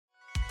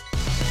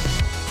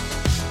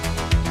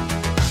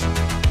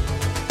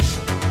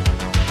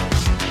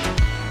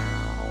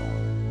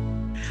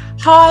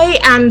Hi,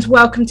 and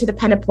welcome to the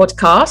Penna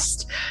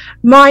podcast.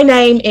 My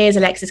name is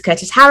Alexis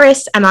Curtis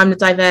Harris, and I'm the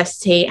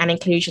Diversity and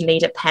Inclusion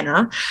Lead at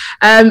Penna.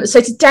 So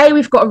today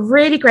we've got a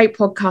really great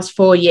podcast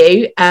for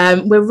you.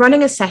 We're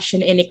running a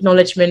session in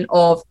acknowledgement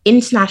of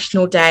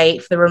International Day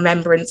for the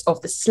Remembrance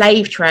of the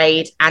Slave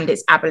Trade and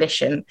its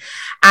Abolition.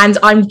 And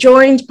I'm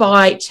joined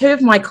by two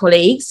of my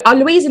colleagues.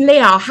 Louise and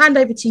Leah, I'll hand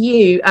over to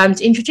you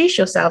to introduce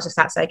yourselves, if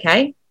that's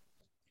okay.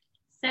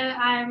 So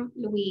I'm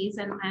Louise,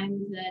 and I'm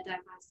the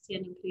Diversity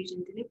and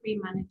Inclusion Delivery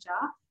Manager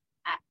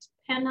at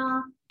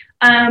Penna.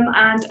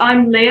 And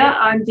I'm Leah.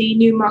 I'm the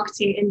new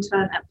marketing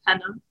intern at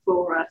Penna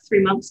for 3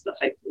 months, but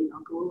hopefully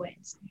I'll go away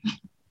soon.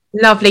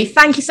 Lovely.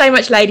 Thank you so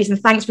much, ladies, and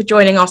thanks for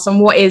joining us on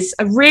what is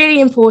a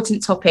really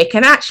important topic,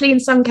 and actually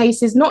in some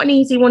cases not an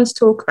easy one to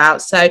talk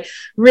about. So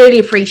really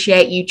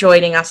appreciate you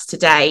joining us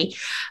today.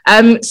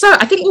 So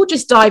I think we'll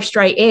just dive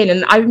straight in,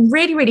 and I'm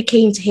really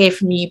keen to hear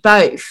from you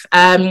both.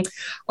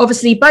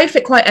 Obviously, both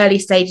at quite early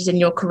stages in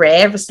your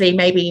career, obviously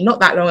maybe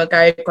not that long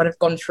ago, kind of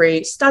gone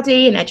through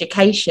study and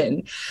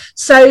education.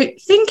 So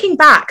thinking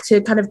back to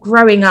kind of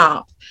growing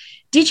up,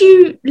 did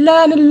you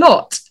learn a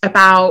lot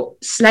about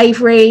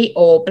slavery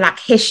or Black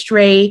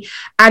history?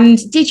 And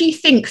did you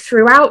think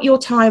throughout your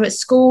time at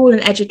school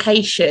and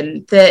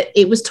education that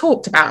it was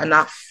talked about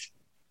enough?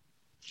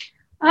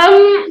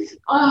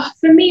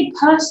 For me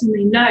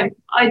personally, no.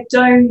 I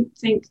don't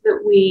think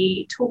that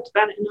we talked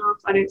about it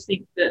enough. I don't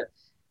think that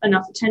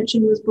enough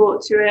attention was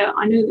brought to it.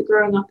 I know that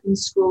growing up in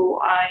school,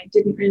 I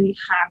didn't really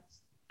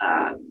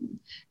have,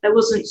 there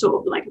wasn't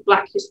sort of like a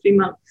Black History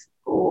Month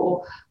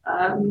or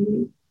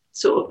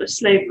sort of a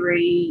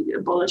slavery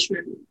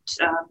abolishment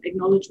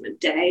acknowledgement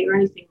day or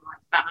anything like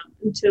that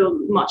until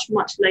much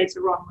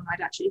later on, when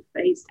I'd actually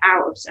phased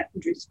out of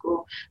secondary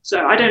school.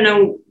 So I don't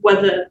know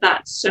whether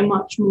that's so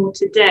much more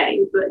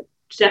today, but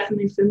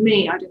definitely for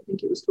me, I don't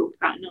think it was talked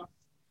about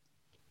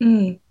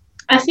enough.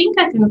 I think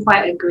I can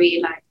quite agree,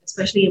 like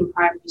especially in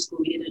primary school,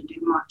 we didn't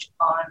do much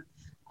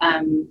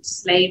on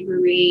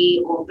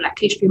slavery or Black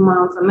History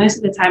Month, and most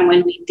of the time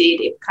when we did,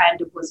 it kind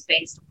of was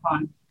based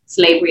upon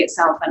slavery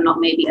itself and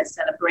not maybe a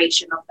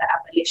celebration of the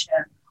abolition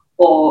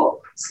or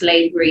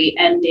slavery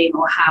ending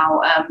or how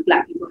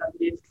Black people have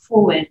moved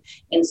forward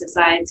in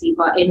society.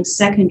 But in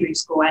secondary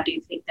school, I do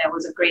think there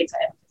was a greater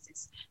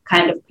emphasis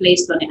kind of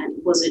placed on it, and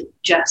it wasn't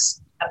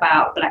just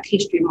about Black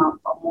History Month,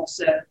 but more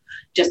so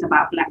just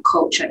about Black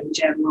culture in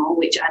general,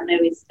 which I know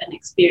is an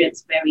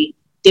experience very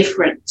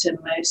different to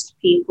most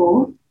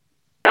people.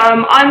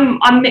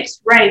 I'm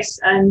mixed race,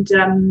 and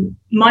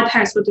my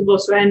parents were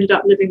divorced, so I ended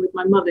up living with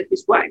my mother,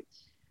 who's white.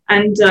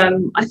 And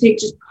I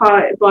think just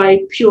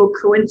by pure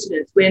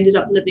coincidence, we ended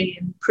up living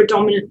in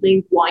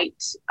predominantly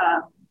white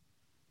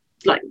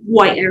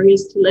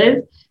areas to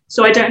live.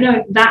 So I don't know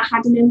if that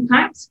had an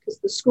impact, because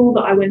the school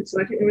that I went to,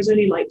 I think there was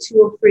only like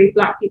 2 or 3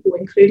 Black people,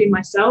 including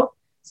myself.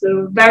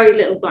 So very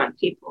little Black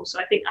people. So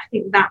I think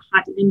that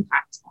had an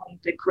impact on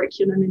the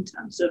curriculum in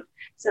terms of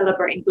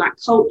celebrating Black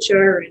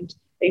culture and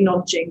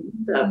acknowledging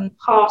the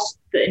past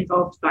that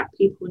involved Black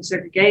people and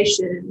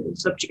segregation and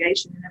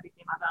subjugation and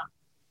everything like that.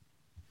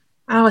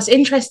 Oh, it's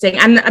interesting.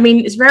 And I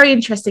mean, it's very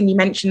interesting you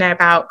mentioned there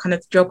about kind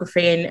of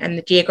geography and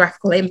the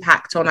geographical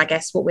impact on, I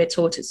guess, what we're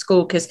taught at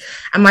school. Because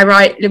am I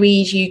right,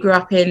 Louise, you grew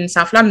up in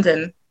South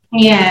London?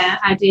 Yeah,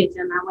 I did.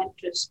 And I went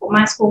to school.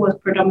 My school was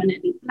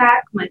predominantly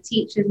Black. My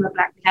teachers were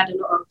Black. We had a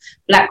lot of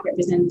Black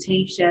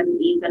representation.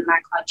 Even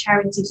like our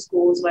charity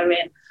schools were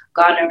in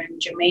Ghana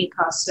and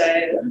Jamaica.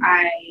 So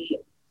I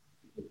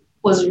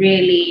was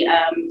really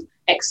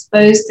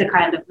exposed to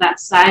kind of that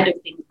side of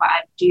things. But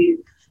I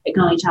do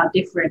acknowledge how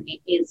different it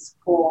is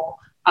for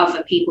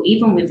other people,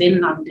 even within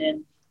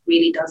London.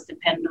 Really does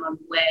depend on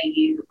where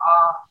you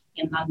are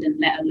in London,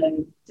 let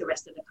alone the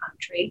rest of the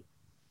country.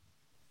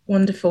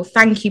 Wonderful.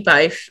 Thank you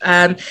both.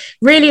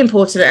 Really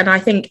important. And I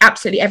think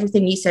absolutely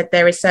everything you said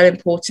there is so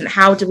important.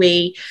 How do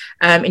we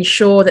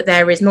ensure that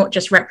there is not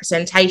just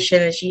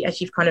representation, as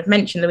you've kind of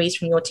mentioned, Louise,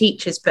 from your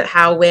teachers, but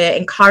how we're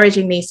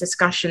encouraging these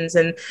discussions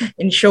and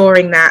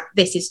ensuring that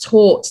this is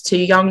taught to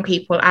young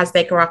people as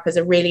they grow up as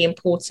a really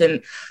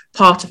important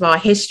part of our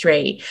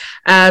history.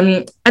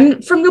 And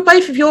from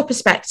both of your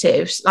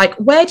perspectives, like,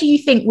 where do you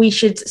think we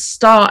should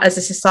start as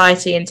a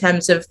society in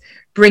terms of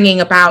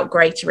bringing about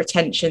greater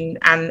attention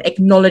and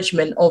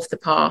acknowledgement of the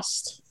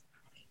past?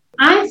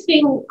 I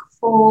think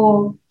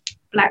for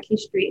Black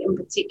history in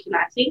particular,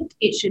 I think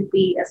it should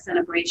be a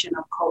celebration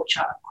of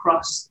culture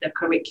across the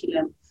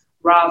curriculum,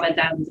 rather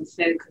than the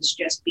focus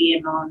just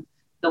being on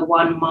the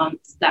 1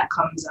 month that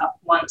comes up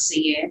once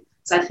a year.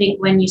 So I think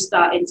when you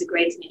start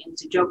integrating it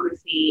into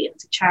geography,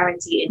 into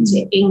charity,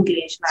 into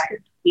English,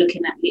 like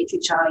looking at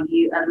literature,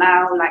 you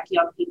allow like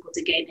young people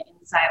to gain an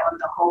insight on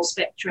the whole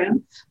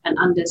spectrum and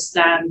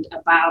understand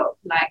about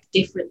like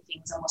different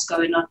things and what's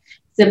going on.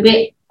 It's a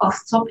bit off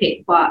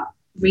topic, but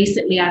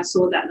recently I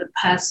saw that the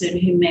person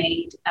who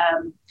made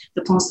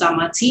the Porn Star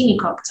Martini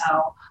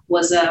cocktail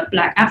was a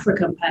Black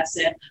African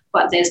person,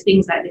 but there's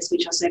things like this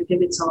which are so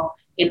pivotal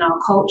in our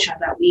culture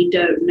that we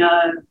don't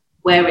know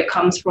where it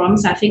comes from.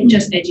 So I think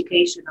just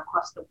education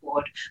across the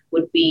board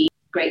would be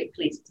a great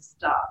place to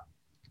start.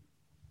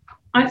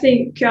 I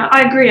think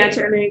I agree. I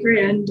totally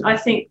agree, and I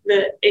think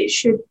that it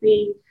should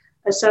be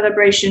a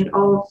celebration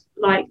of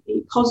like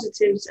the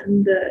positives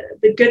and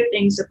the good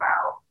things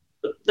about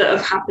that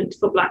have happened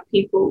for Black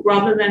people,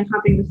 rather than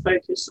having the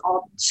focus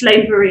on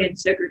slavery and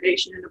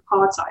segregation and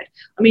apartheid.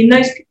 I mean,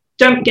 those,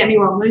 don't get me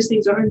wrong, those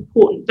things are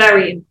important,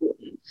 very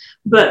important,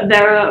 but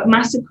there are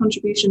massive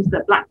contributions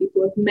that Black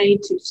people have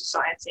made to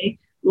society,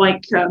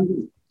 like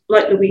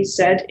Louise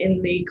said,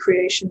 in the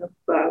creation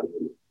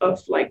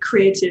of like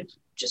creative,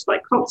 just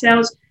like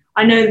cocktails.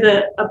 I know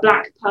that a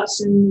Black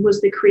person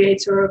was the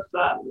creator of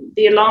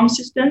the alarm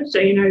system, so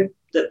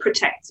that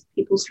protects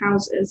people's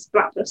houses.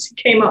 Black person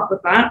came up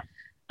with that.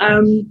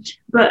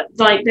 But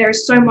like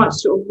there's so much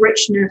sort of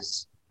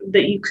richness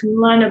that you can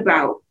learn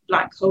about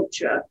Black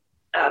culture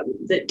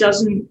that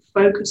doesn't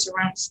focus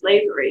around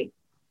slavery,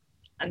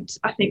 and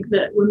I think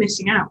that we're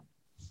missing out.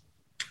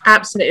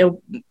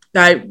 Absolutely.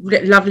 No,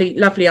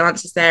 lovely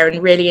answers there,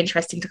 and really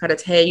interesting to kind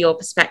of hear your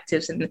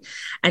perspectives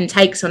and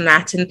takes on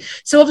that. And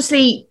so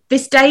obviously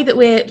this day that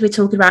we're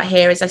talking about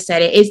here, as I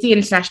said, it is the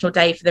International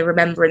Day for the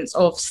Remembrance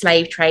of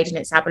Slave Trade and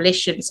its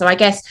abolition. So I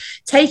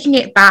guess taking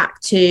it back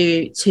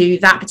to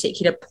that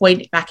particular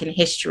point back in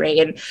history,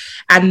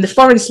 and the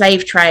Foreign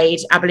Slave Trade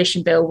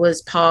Abolition Bill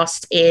was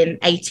passed in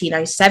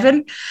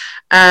 1807,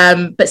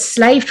 but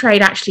slave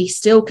trade actually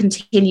still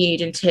continued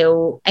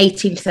until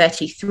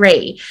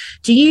 1833.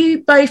 Do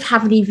you both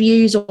have any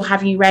views, or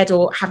have you read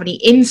or have any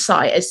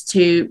insight as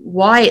to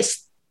why it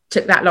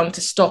took that long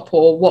to stop,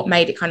 or what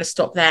made it kind of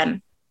stop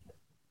then?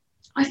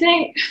 I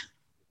think,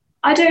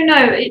 I don't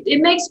know,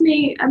 it makes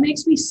me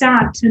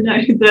sad to know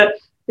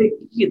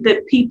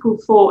that people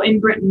fought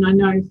in Britain, I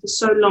know, for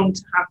so long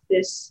to have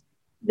this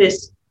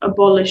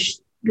abolish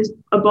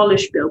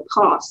bill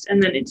passed,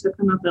 and then it took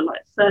another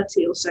like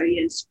 30 or so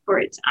years for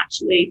it to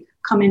actually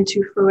come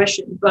into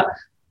fruition. But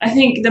I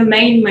think the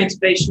main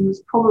motivation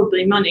was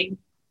probably money,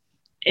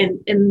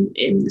 in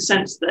the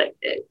sense that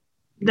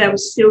there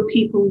was still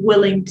people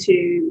willing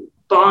to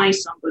buy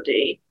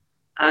somebody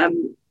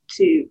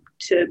to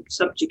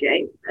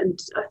subjugate, and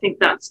I think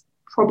that's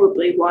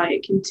probably why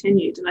it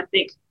continued. And I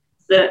think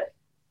that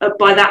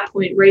by that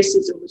point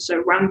racism was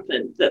so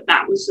rampant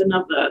that was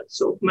another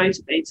sort of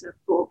motivator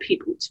for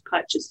people to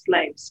purchase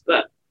slaves.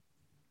 But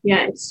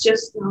yeah, it's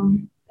just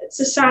it's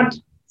a sad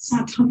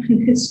time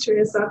in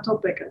history, a sad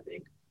topic, I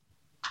think.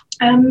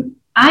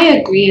 I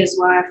agree as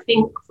well. I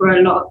think for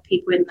a lot of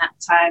people in that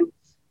time,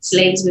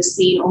 slaves were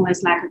seen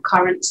almost like a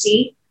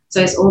currency.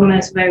 So it's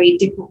almost very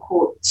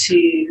difficult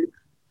to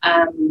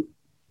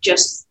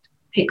just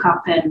pick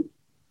up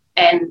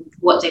and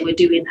what they were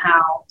doing,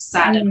 how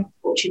sad and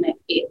unfortunate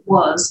it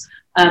was.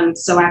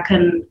 So I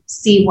can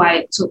see why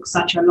it took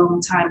such a long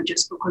time,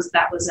 just because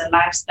that was a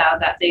lifestyle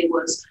that they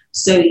was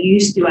so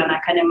used to, and I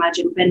can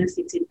imagine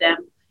benefited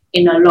them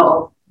in a lot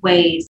of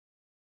ways.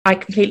 I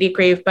completely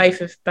agree with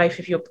both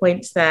of your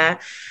points there.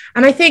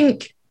 And I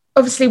think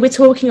obviously we're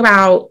talking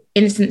about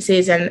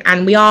instances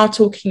and we are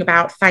talking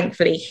about,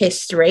 thankfully,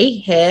 history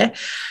here.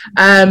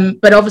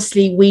 But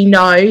obviously we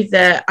know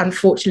that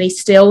unfortunately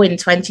still in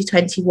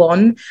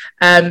 2021,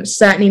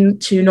 certainly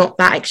to not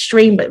that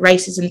extreme, but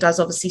racism does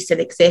obviously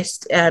still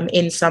exist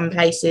in some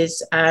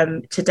places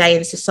today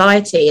in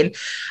society. And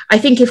I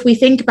think if we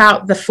think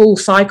about the full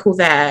cycle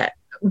there,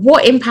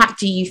 what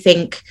impact do you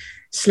think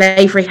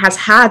slavery has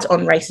had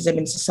on racism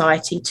in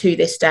society to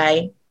this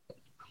day?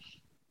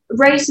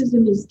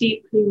 Racism is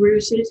deeply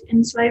rooted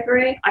in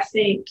slavery. I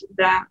think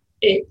that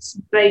it's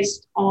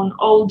based on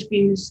old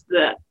views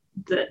that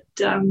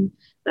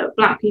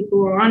Black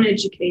people are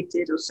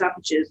uneducated or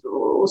savages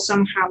or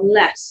somehow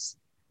less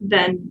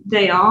than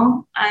they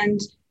are. And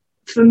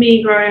for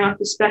me, growing up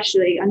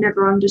especially, I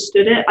never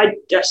understood it. I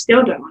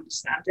still don't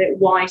understand it,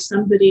 why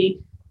somebody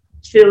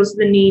feels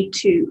the need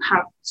to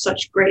have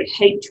such great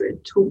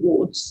hatred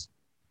towards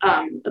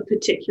a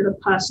particular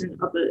person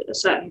of a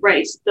certain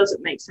race. It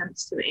doesn't make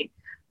sense to me.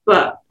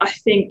 But I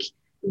think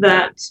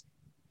that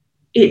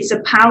it's a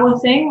power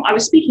thing. I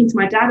was speaking to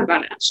my dad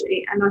about it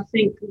actually, and I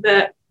think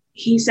that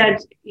he said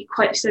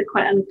quite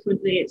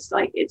eloquently, it's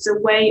like it's a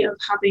way of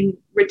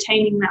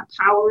retaining that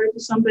power over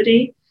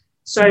somebody.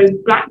 So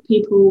Black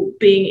people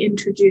being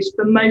introduced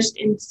for most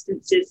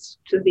instances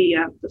to the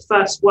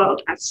first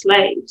world as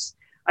slaves,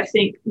 I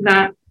think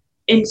that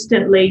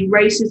instantly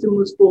racism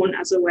was born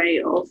as a way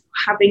of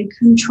having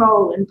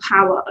control and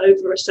power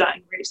over a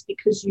certain race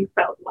because you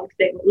felt like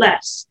they were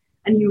less.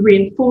 And you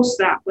reinforce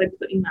that by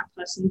putting that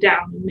person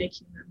down and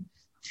making them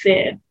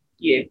fear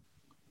you.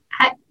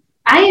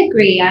 I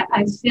agree.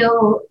 I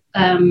feel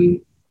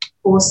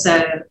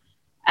also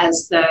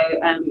as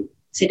though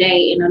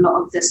today in a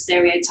lot of the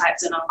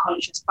stereotypes and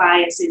unconscious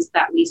biases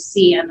that we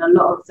see, and a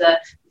lot of the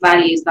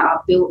values that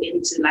are built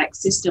into like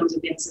systems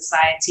within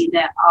society,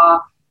 there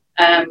are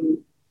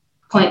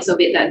points of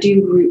it that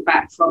do root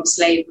back from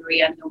slavery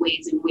and the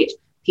ways in which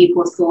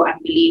people thought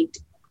and believed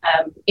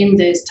in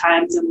those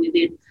times and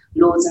within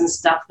laws and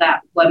stuff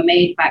that were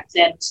made back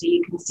then. So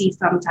you can see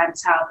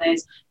sometimes how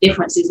those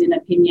differences in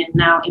opinion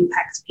now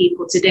impact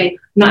people today,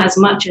 not as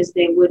much as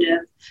they would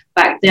have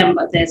back then,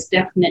 but there's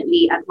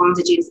definitely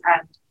advantages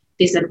and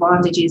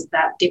disadvantages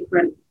that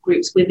different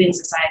groups within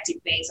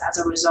society face as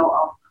a result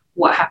of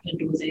what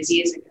happened all those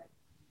years ago.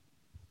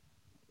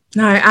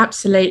 No,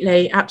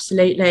 absolutely.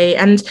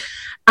 And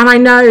I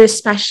know,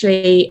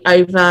 especially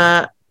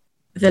over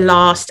the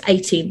last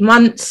 18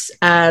 months,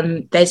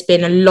 there's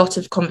been a lot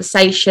of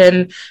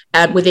conversation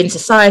within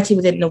society,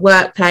 within the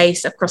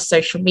workplace, across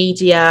social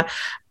media,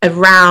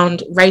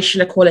 around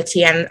racial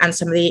equality and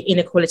some of the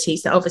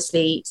inequalities that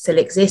obviously still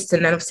exist.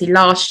 And then obviously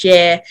last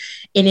year,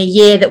 in a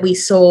year that we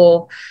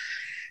saw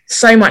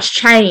so much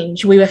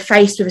change, we were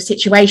faced with a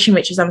situation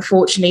which is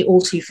unfortunately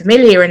all too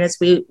familiar. And as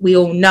we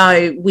all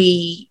know,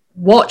 we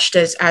watched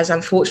as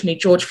unfortunately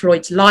George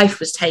Floyd's life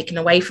was taken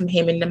away from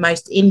him in the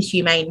most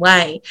inhumane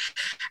way,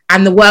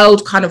 and the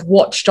world kind of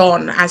watched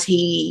on as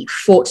he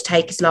fought to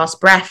take his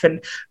last breath.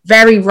 And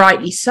very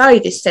rightly so,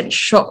 this sent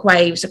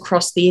shockwaves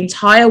across the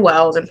entire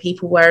world, and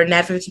people were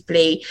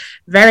inevitably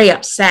very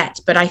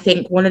upset. But I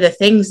think one of the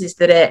things is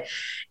that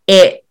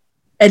it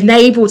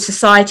enabled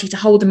society to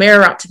hold the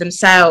mirror up to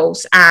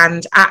themselves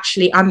and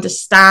actually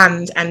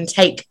understand and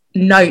take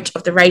note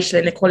of the racial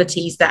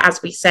inequalities that,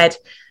 as we said,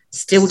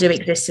 still do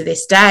exist to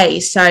this day.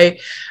 So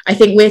I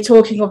think we're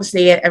talking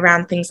obviously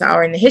around things that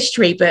are in the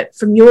history, but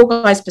from your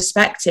guys'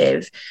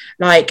 perspective,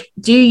 like,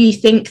 do you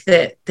think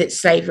that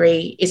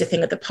slavery is a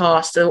thing of the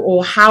past,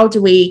 or how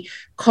do we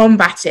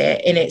combat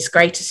it in its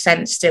greatest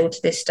sense still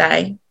to this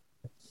day?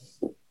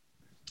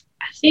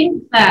 I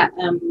think that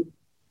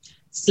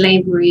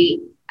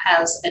slavery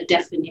as a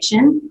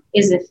definition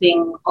is a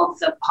thing of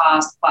the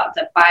past, but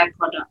the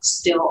byproducts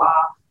still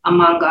are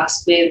among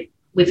us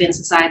within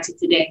society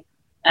today.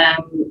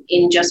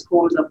 In just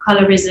forms of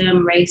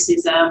colorism,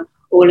 racism,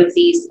 all of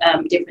these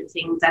different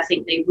things. I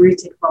think they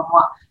rooted from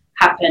what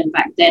happened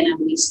back then, and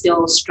we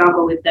still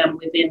struggle with them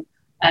within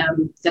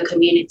the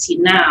community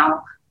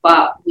now,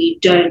 but we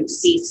don't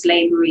see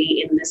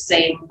slavery in the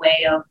same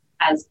way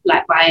as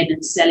like buying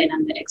and selling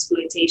and the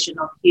exploitation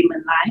of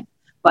human life.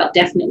 But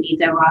definitely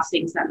there are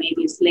things that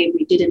maybe if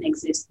slavery didn't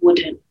exist,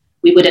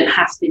 we wouldn't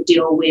have to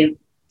deal with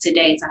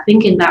today. So I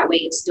think in that way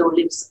it still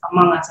lives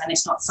among us, and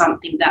it's not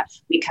something that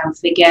we can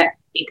forget,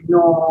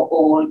 ignore,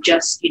 or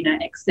just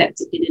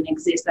accept it didn't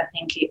exist. I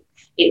think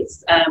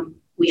it's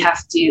we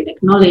have to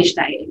acknowledge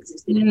that it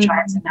existed and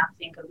try to now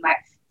think of like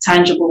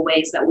tangible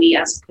ways that we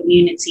as a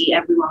community,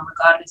 everyone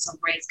regardless of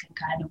race, can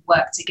kind of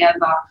work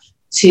together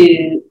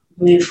to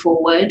move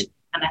forward.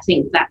 And I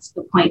think that's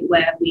the point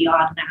where we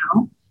are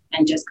now,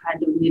 and just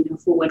kind of moving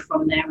forward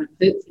from there, and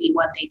hopefully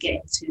one day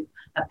get into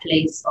a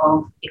place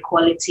of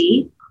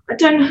equality. I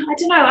don't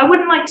know. I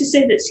wouldn't like to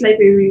say that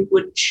slavery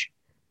would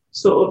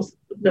sort of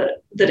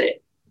that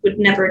it would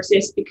never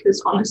exist,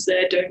 because honestly,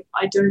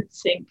 I don't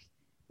think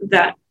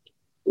that,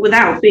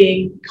 without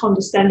being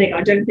condescending,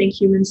 I don't think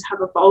humans have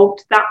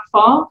evolved that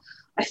far.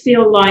 I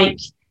feel like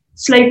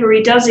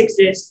slavery does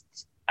exist.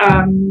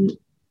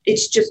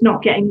 It's just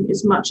not getting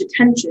as much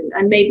attention,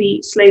 and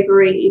maybe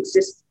slavery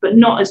exists, but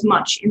not as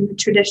much in the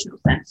traditional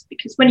sense.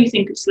 Because when you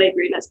think of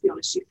slavery, let's be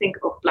honest, you think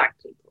of Black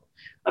people.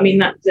 I mean,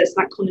 there's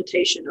that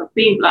connotation of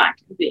being Black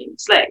and being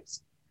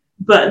slaves.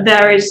 But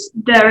there is,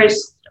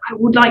 I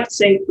would like to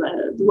say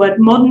the word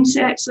modern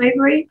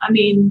slavery. I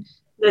mean,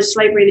 there's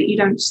slavery that you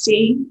don't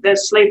see.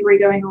 There's slavery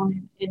going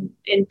on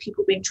in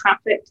people being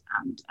trafficked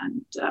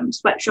and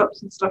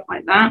sweatshops and stuff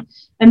like that.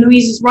 And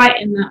Louise is right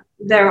in that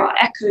there are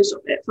echoes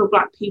of it for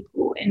Black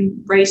people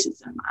in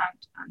racism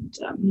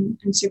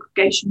and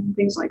segregation and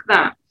things like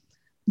that.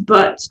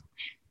 But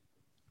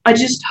I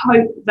just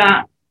hope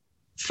that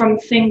from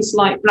things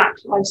like Black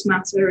Lives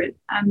Matter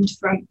and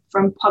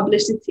from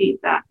publicity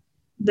that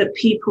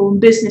people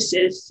and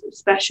businesses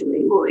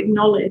especially will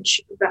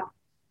acknowledge that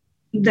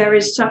there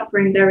is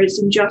suffering, there is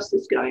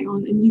injustice going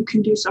on, and you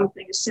can do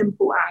something as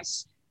simple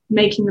as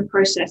making the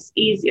process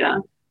easier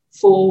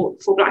for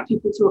Black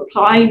people to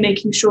apply,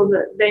 making sure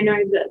that they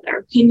know that their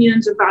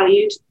opinions are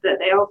valued, that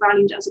they are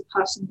valued as a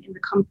person in the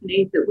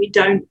company, that we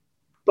don't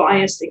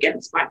bias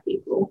against Black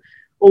people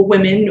or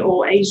women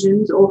or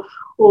Asians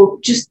or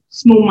just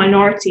small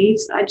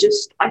minorities.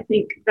 I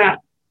think that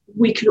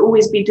we could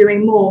always be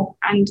doing more,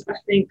 and I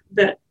think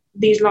that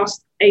these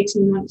last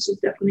 18 months has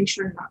definitely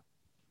shown that.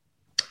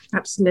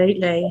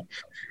 Absolutely.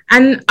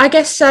 And I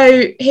guess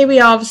so here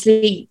we are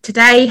obviously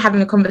today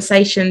having a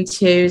conversation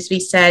to, as we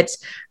said,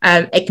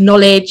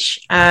 acknowledge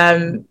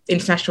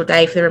International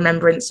Day for the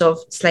remembrance of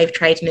slave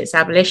trade and its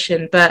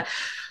abolition. But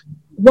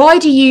why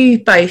do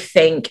you both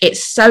think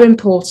it's so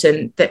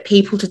important that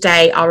people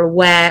today are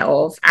aware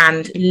of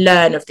and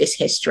learn of this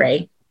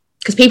history?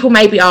 Because people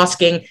may be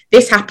asking,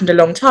 this happened a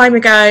long time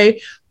ago,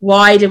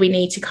 why do we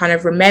need to kind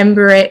of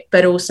remember it,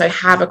 but also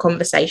have a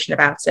conversation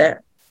about it?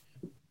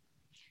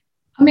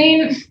 I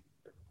mean,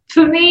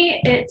 for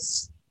me,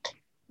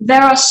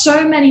 there are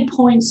so many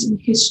points in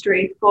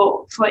history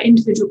for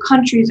individual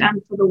countries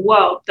and for the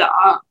world that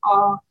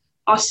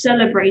are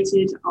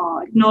celebrated,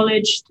 are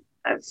acknowledged,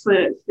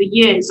 for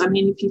years. I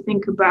mean, if you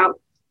think about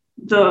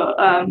the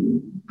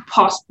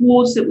past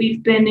wars that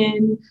we've been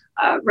in,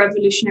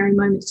 revolutionary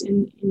moments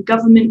in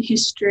government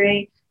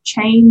history,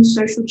 change,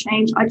 social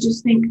change, I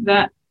just think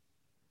that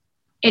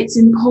it's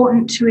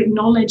important to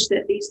acknowledge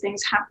that these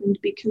things happened,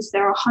 because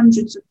there are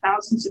hundreds of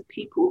thousands of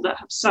people that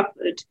have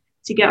suffered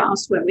to get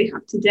us where we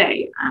have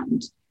today,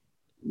 and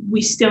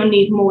we still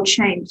need more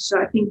change.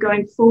 So I think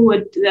going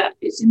forward that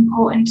it's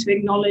important to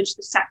acknowledge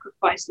the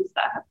sacrifices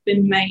that have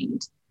been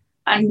made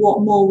and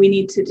what more we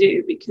need to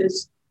do,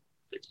 because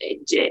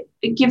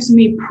it gives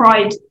me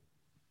pride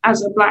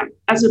as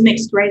a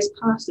mixed race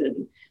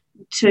person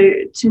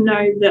to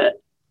know that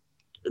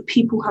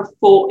people have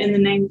fought in the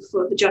name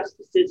for the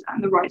justices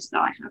and the rights that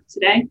I have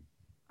today,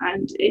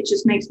 and it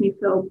just makes me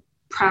feel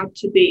proud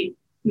to be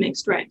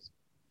mixed race.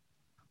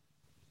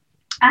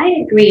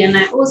 I agree, and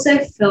I also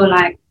feel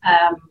like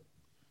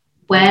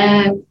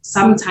where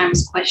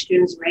sometimes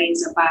questions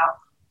raise about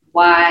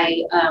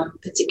why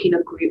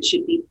particular groups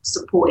should be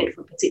supported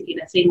for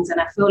particular things,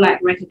 and I feel like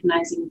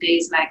recognizing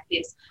days like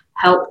this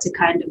help to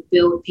kind of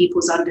build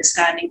people's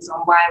understandings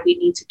on why we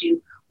need to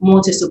do more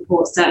to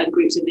support certain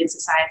groups within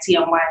society,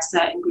 and why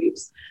certain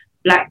groups,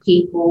 Black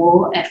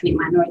people, ethnic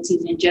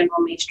minorities in general,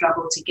 may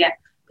struggle to get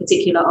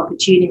particular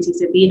opportunities.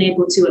 So being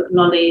able to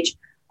acknowledge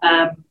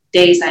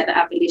days like the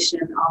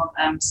abolition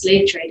of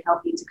slave trade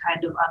help you to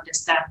kind of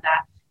understand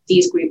that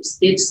these groups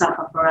did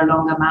suffer for a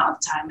long amount of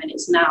time, and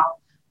it's now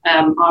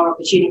our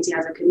opportunity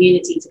as a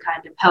community to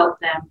kind of help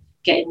them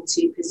get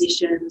into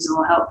positions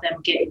or help them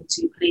get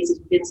into places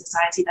within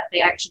society that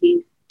they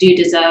actually do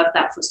deserve,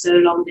 that for so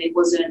long they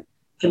wasn't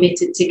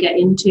permitted to get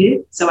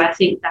into. So I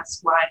think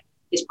that's why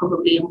it's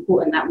probably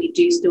important that we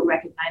do still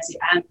recognize it,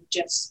 and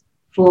just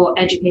for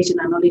education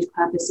and knowledge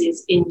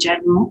purposes in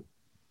general.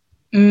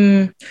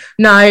 No,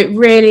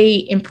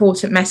 really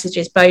important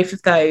messages, both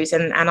of those,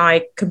 and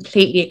I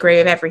completely agree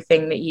with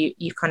everything that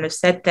you kind of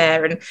said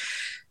there. And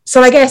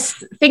so I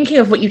guess thinking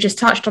of what you just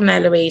touched on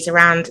there, Louise,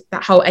 around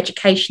that whole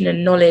education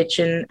and knowledge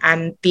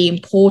and the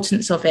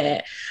importance of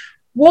it,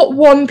 what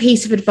one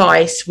piece of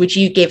advice would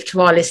you give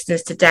to our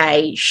listeners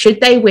today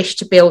should they wish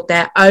to build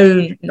their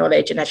own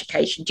knowledge and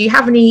education? Do you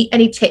have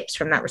any tips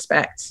from that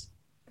respect?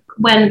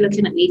 When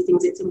looking at these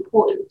things, it's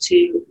important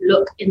to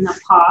look in the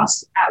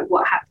past at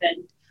what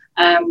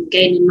happened,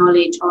 gaining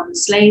knowledge on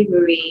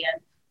slavery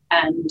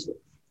and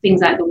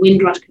things like the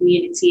Windrush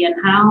community and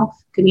how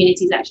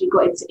communities actually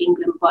got into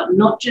England, but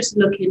not just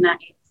looking at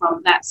it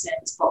from that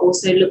sense, but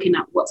also looking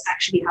at what's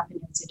actually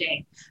happening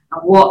today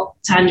and what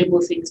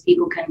tangible things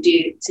people can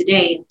do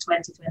today in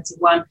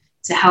 2021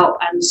 to help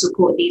and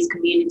support these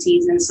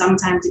communities. And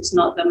sometimes it's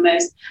not the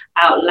most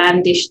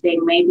outlandish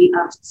thing, maybe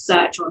a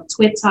search on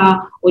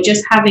Twitter or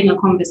just having a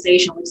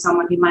conversation with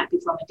someone who might be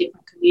from a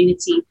different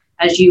community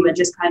as you, and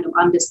just kind of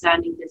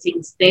understanding the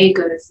things they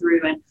go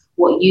through and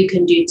what you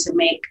can do to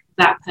make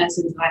that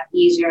person's life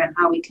easier, and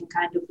how we can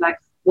kind of like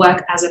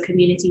work as a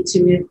community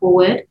to move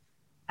forward.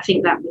 I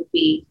think that would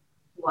be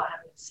what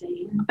I would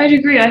say. I'd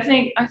agree. I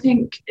think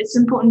it's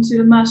important to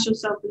immerse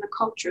yourself in the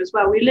culture as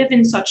well. We live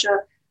in such a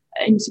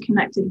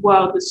interconnected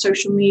world with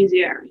social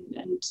media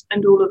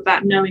and all of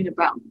that, knowing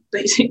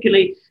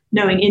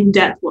knowing in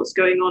depth what's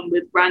going on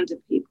with random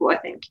people. I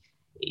think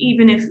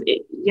even if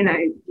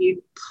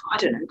you I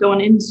don't know, go on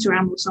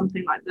Instagram or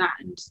something like that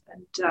and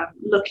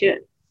look at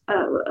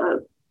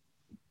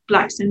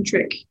Black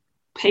centric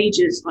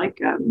pages like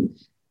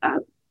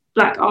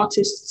Black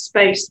Artist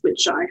Space,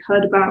 which I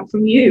heard about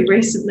from you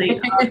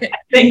recently. I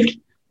think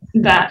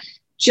that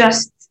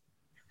just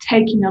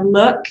taking a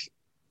look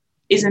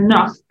is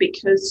enough,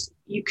 because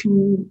you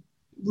can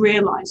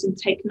realize and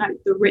take note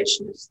the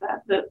richness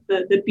there,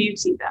 the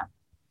beauty there.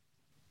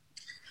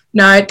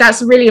 No,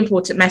 that's a really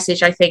important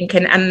message, I think,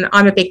 and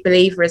I'm a big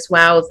believer as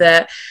well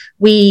that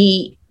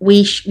we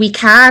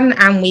can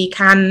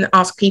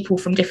ask people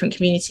from different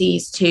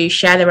communities to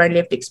share their own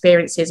lived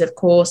experiences, of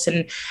course,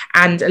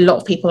 and a lot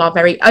of people are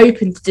very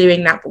open to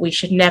doing that, but we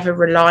should never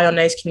rely on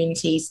those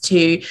communities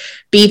to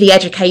be the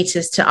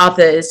educators to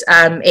others.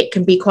 It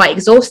can be quite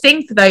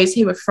exhausting for those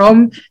who are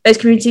from those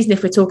communities, and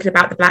if we're talking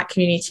about the Black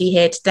community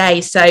here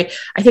today. So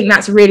I think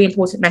that's really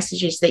important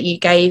messages that you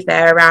gave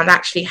there around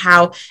actually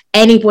how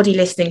anybody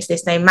listening to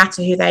this, no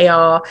matter who they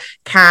are,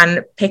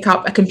 can pick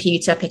up a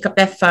computer, pick up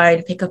their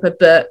phone, pick up a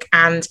book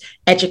and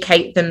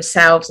educate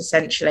themselves,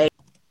 essentially.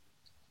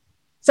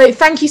 So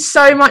thank you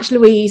so much,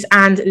 Louise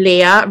and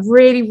Leah.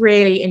 Really,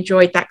 really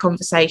enjoyed that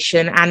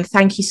conversation, and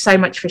thank you so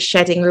much for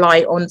shedding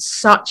light on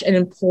such an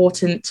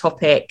important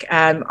topic.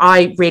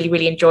 I really,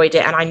 really enjoyed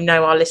it, and I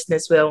know our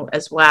listeners will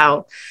as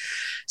well.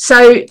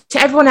 So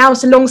to everyone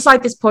else,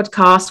 alongside this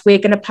podcast, we're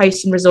going to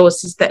post some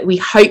resources that we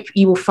hope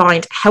you will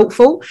find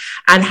helpful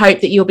and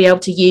hope that you'll be able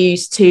to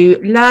use to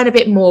learn a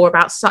bit more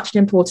about such an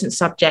important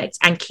subject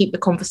and keep the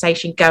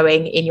conversation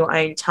going in your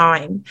own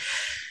time.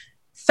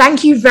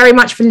 Thank you very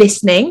much for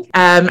listening.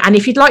 And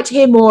if you'd like to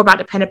hear more about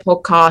the Penna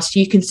podcast,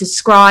 you can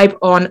subscribe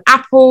on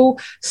Apple,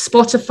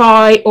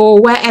 Spotify, or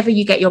wherever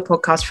you get your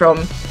podcast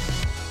from.